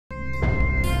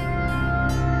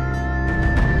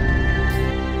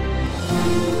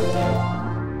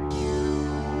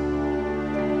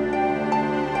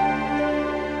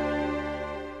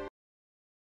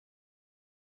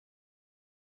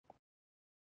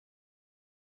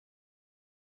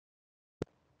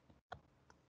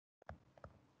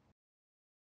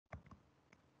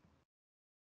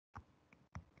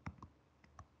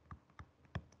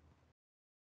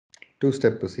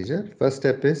two-step procedure. First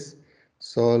step is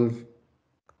solve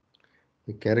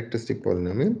the characteristic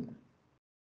polynomial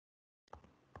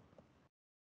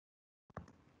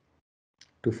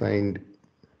to find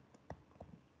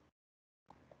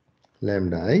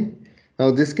lambda I. Now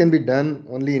this can be done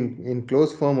only in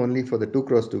closed form only for the 2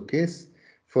 cross 2 case.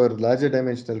 For larger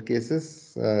dimensional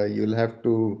cases, you'll have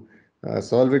to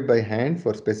solve it by hand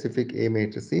for specific A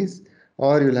matrices,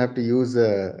 or you'll have to use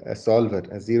a solver,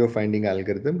 a zero finding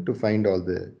algorithm to find all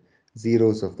the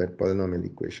zeros of that polynomial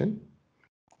equation.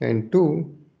 And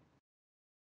two,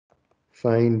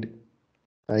 find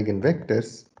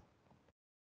eigenvectors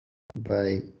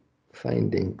by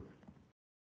finding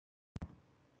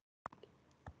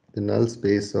the null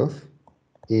space of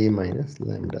A minus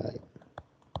lambda I.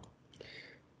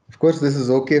 Of course, this is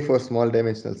okay for small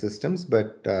dimensional systems,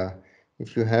 but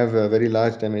if you have a very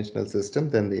large dimensional system,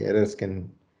 then the errors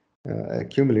can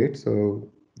accumulate. So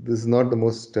this is not the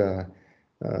most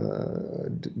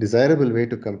desirable way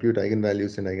to compute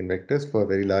eigenvalues and eigenvectors for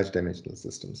very large dimensional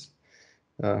systems.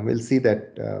 We'll see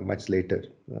that much later,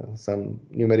 some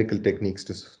numerical techniques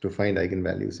to find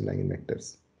eigenvalues and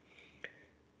eigenvectors.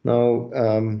 Now,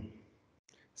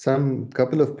 some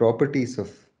couple of properties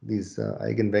of these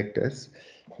eigenvectors,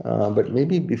 but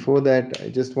maybe before that I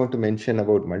just want to mention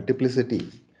about multiplicity.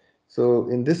 So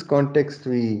in this context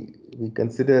we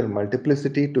consider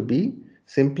multiplicity to be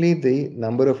simply the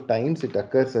number of times it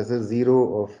occurs as a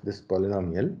zero of this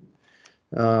polynomial.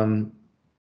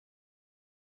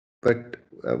 But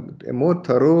a more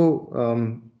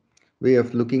thorough way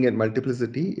of looking at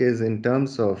multiplicity is in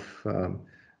terms of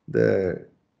the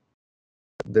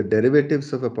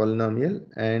derivatives of a polynomial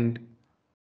and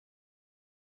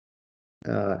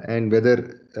whether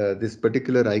this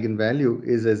particular eigenvalue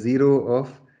is a zero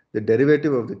of the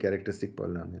derivative of the characteristic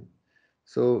polynomial.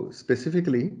 So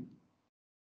specifically,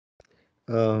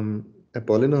 a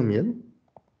polynomial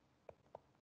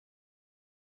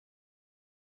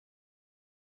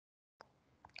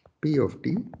P of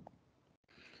t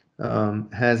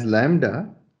has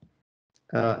lambda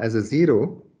as a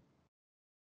zero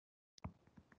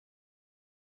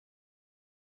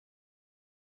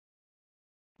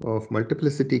of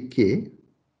multiplicity k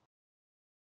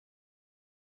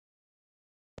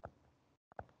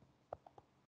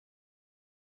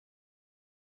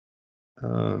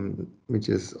which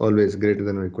is always greater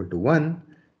than or equal to 1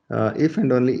 if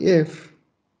and only if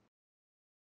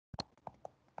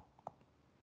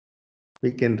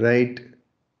we can write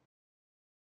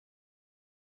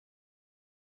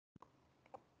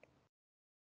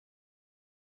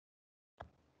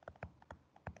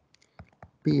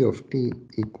P of t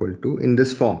equal to, in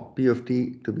this form, P of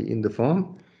t to be in the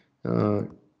form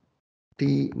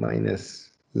t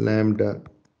minus lambda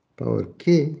power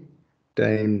k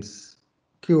times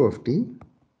q of t,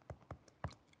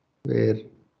 where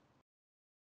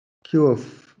q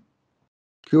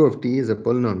of t is a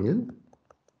polynomial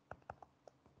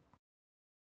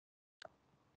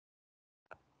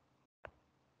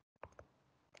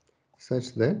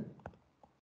such that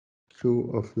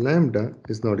q of lambda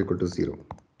is not equal to 0.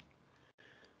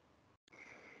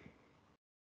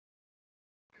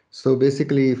 So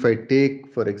basically, if I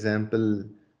take, for example,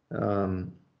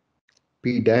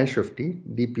 p dash of t,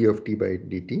 dp of t by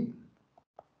dt,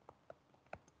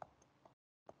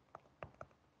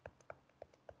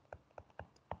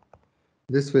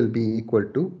 this will be equal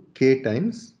to k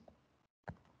times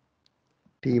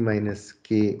t minus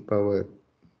k power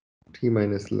t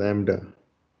minus lambda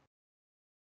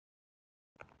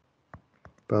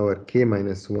power k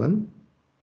minus 1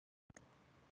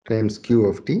 times q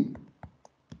of t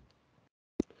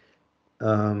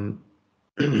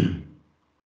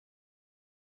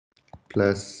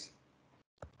plus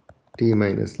t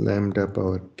minus lambda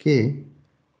power k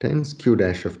times q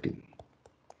dash of t,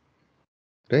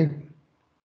 right?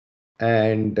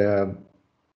 And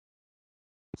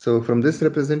so from this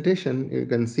representation you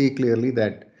can see clearly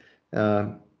that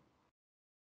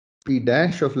p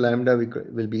dash of lambda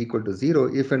will be equal to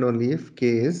 0 if and only if k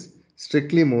is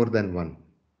strictly more than 1.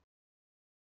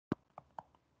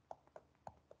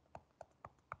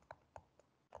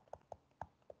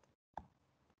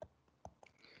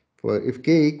 For if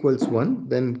k equals 1,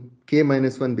 then k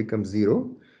minus 1 becomes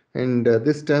 0, and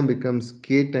this term becomes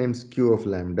k times q of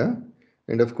lambda,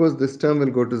 and of course this term will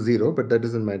go to 0, but that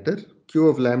doesn't matter. Q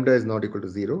of lambda is not equal to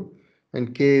 0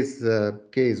 and k is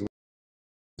 1.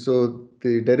 So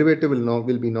the derivative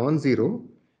will be non-zero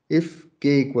if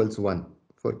k equals 1.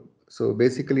 So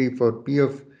basically for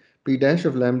p dash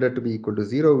of lambda to be equal to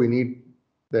 0, we need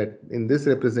that in this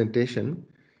representation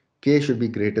k should be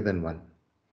greater than 1.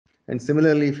 And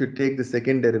similarly, if you take the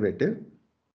second derivative,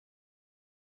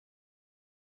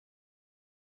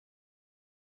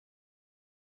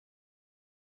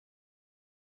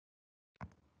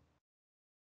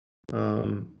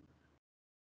 Um,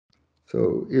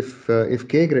 so if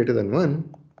k greater than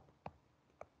 1,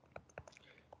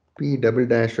 p double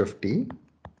dash of t,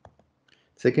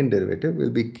 second derivative, will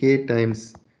be k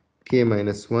times k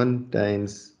minus 1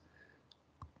 times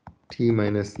t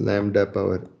minus lambda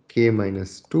power k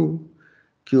minus 2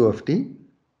 q of t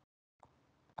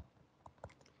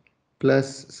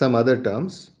plus some other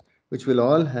terms which will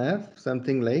all have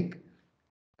something like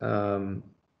um,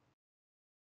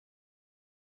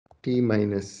 t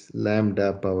minus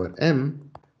lambda power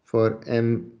m for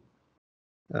m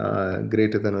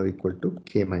greater than or equal to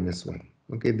k minus 1.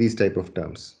 Okay, these type of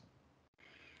terms.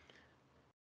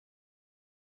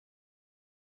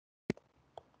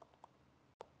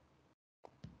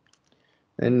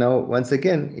 And now once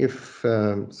again, if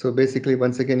so basically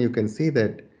once again you can see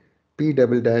that p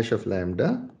double dash of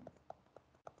lambda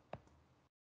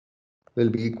will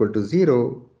be equal to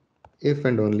 0 if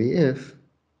and only if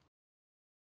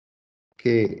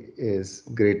k is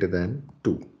greater than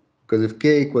 2. Because if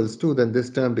k equals 2, then this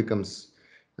term becomes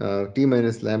t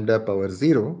minus lambda power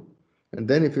 0. And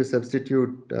then if you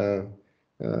substitute uh,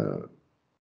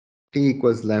 t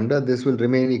equals lambda, this will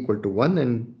remain equal to 1,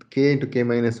 and k into k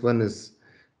minus 1 is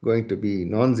going to be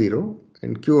non-zero,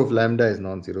 and q of lambda is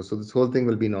non-zero. So this whole thing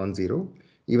will be non-zero,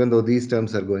 even though these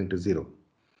terms are going to 0.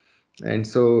 And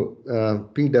so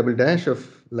p double dash of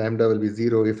lambda will be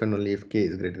 0 if and only if k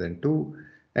is greater than 2,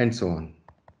 and so on.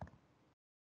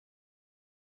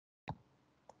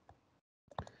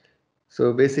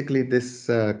 So basically this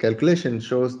calculation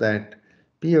shows that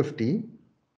p of t,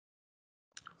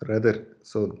 rather,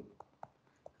 so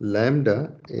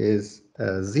lambda is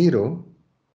 0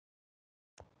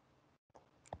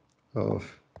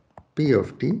 of p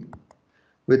of t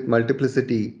with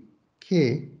multiplicity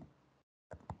k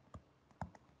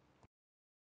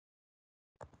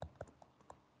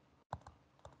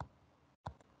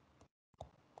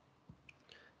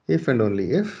if and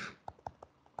only if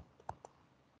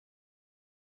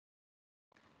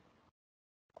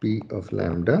p of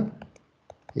lambda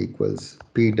equals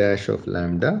p dash of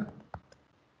lambda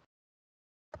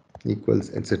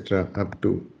equals etc. up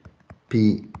to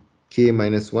p k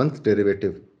minus 1th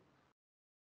derivative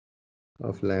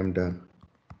of lambda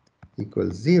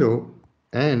equals 0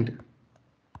 and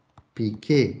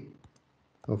pk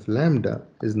of lambda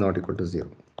is not equal to 0.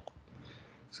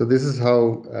 So this is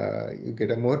how you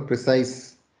get a more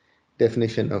precise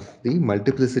definition of the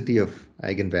multiplicity of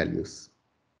eigenvalues.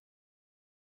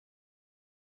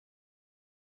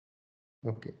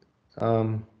 Okay.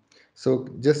 Um, so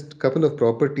just a couple of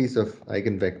properties of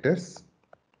eigenvectors.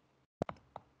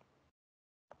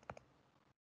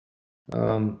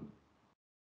 Um,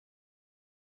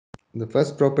 the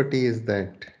first property is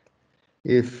that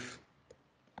if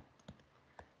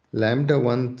lambda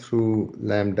 1 through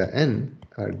lambda n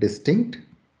are distinct,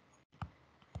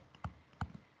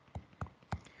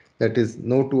 that is,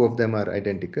 no two of them are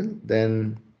identical,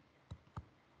 then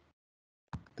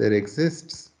there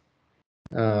exists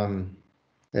a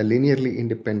linearly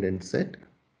independent set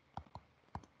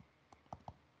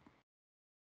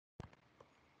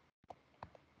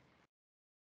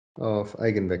of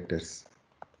eigenvectors.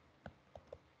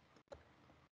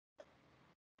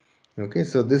 Okay,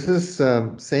 so this is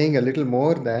saying a little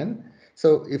more than,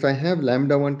 so if I have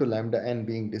lambda 1 to lambda n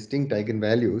being distinct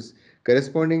eigenvalues,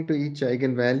 corresponding to each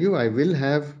eigenvalue, I will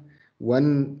have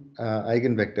one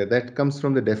eigenvector that comes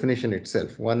from the definition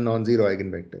itself, one non-zero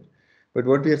eigenvector. But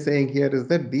what we are saying here is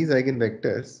that these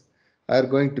eigenvectors are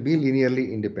going to be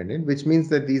linearly independent, which means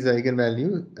that these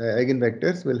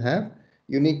eigenvectors will have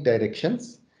unique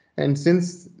directions. And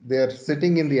since they are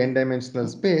sitting in the n-dimensional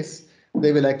space,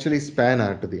 they will actually span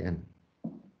R to the n.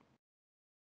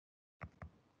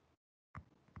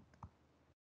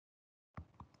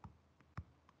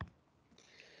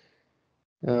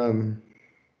 Um,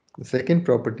 the second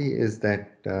property is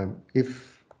that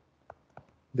if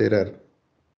there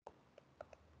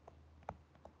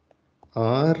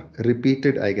are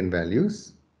repeated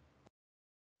eigenvalues,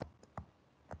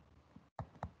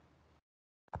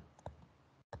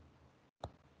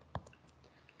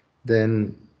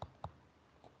 then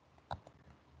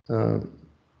uh,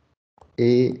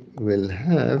 A will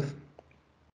have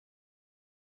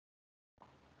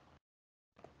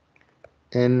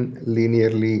n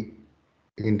linearly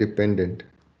independent.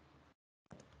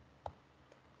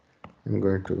 I'm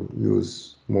going to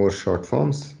use more short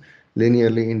forms.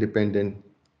 Linearly independent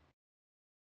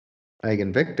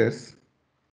eigenvectors,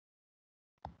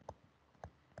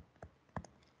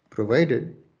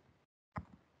 provided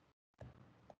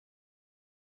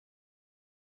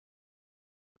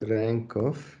rank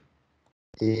of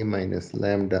A minus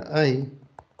lambda I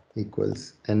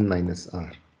equals n minus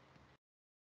r.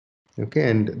 Okay,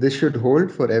 and this should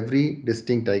hold for every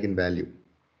distinct eigenvalue.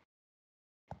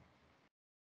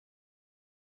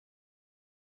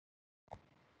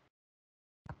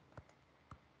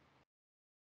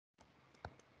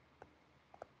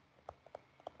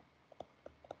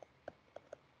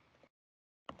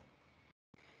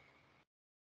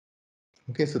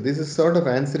 Okay, so this is sort of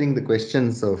answering the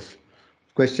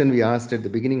question we asked at the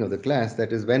beginning of the class,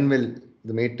 that is, when will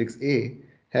the matrix A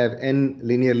have n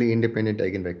linearly independent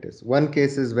eigenvectors? One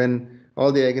case is when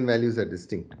all the eigenvalues are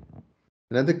distinct.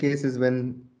 Another case is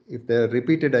when if there are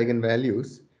repeated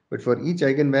eigenvalues, but for each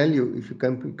eigenvalue, if you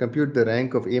compute the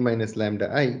rank of A minus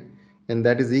lambda I, and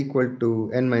that is equal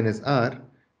to n minus r,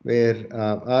 where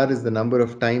r is the number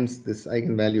of times this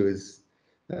eigenvalue is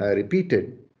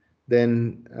repeated,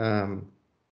 then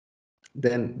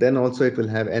then also it will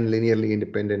have n linearly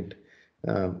independent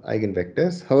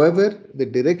eigenvectors. However, the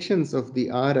directions of the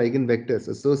r eigenvectors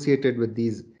associated with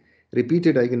these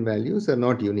repeated eigenvalues are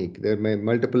not unique. There may be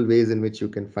multiple ways in which you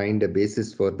can find a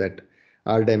basis for that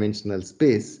r-dimensional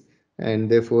space, and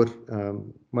therefore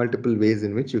multiple ways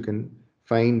in which you can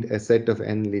find a set of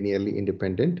n linearly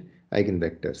independent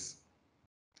eigenvectors.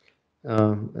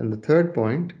 And the third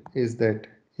point is that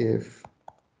if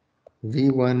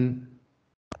v1,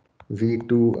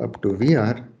 v2 up to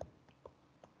vr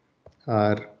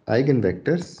are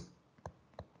eigenvectors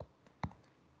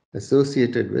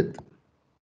associated with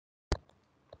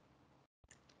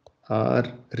are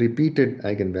repeated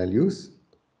eigenvalues,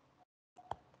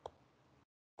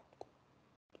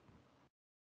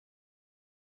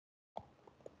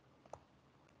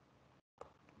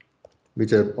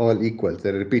 which are all equals,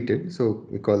 they're repeated, so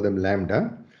we call them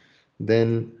lambda,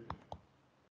 then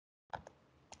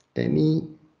any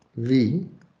v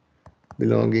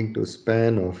belonging to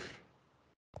span of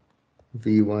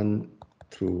v1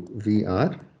 through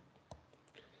vr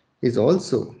is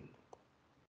also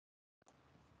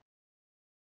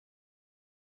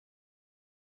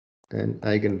an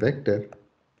eigenvector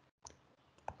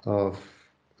of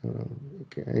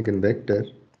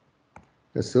eigenvector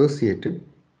associated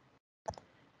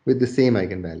with the same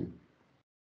eigenvalue.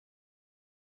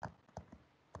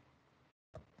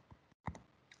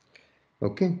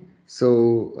 Okay, so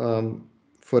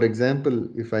for example,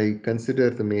 if I consider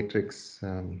the matrix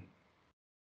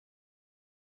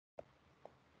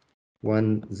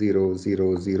 1 0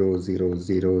 0 0 0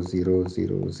 0 0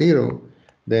 0 0,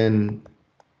 then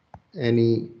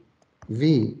any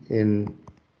v in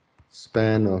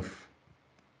span of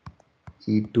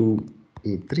e2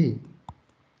 e3,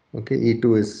 okay,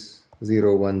 e2 is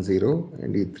 0 1 0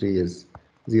 and e3 is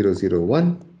 0 0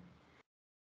 1,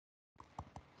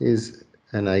 is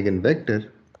an eigenvector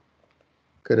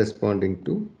corresponding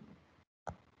to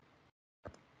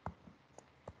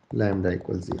lambda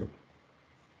equals 0.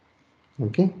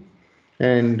 Okay,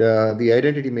 and the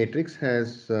identity matrix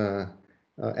has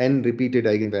n repeated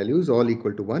eigenvalues all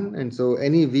equal to 1, and so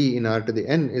any v in r to the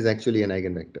n is actually an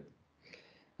eigenvector.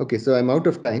 Okay, so I'm out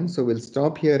of time, so we'll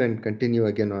stop here and continue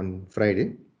again on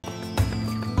Friday.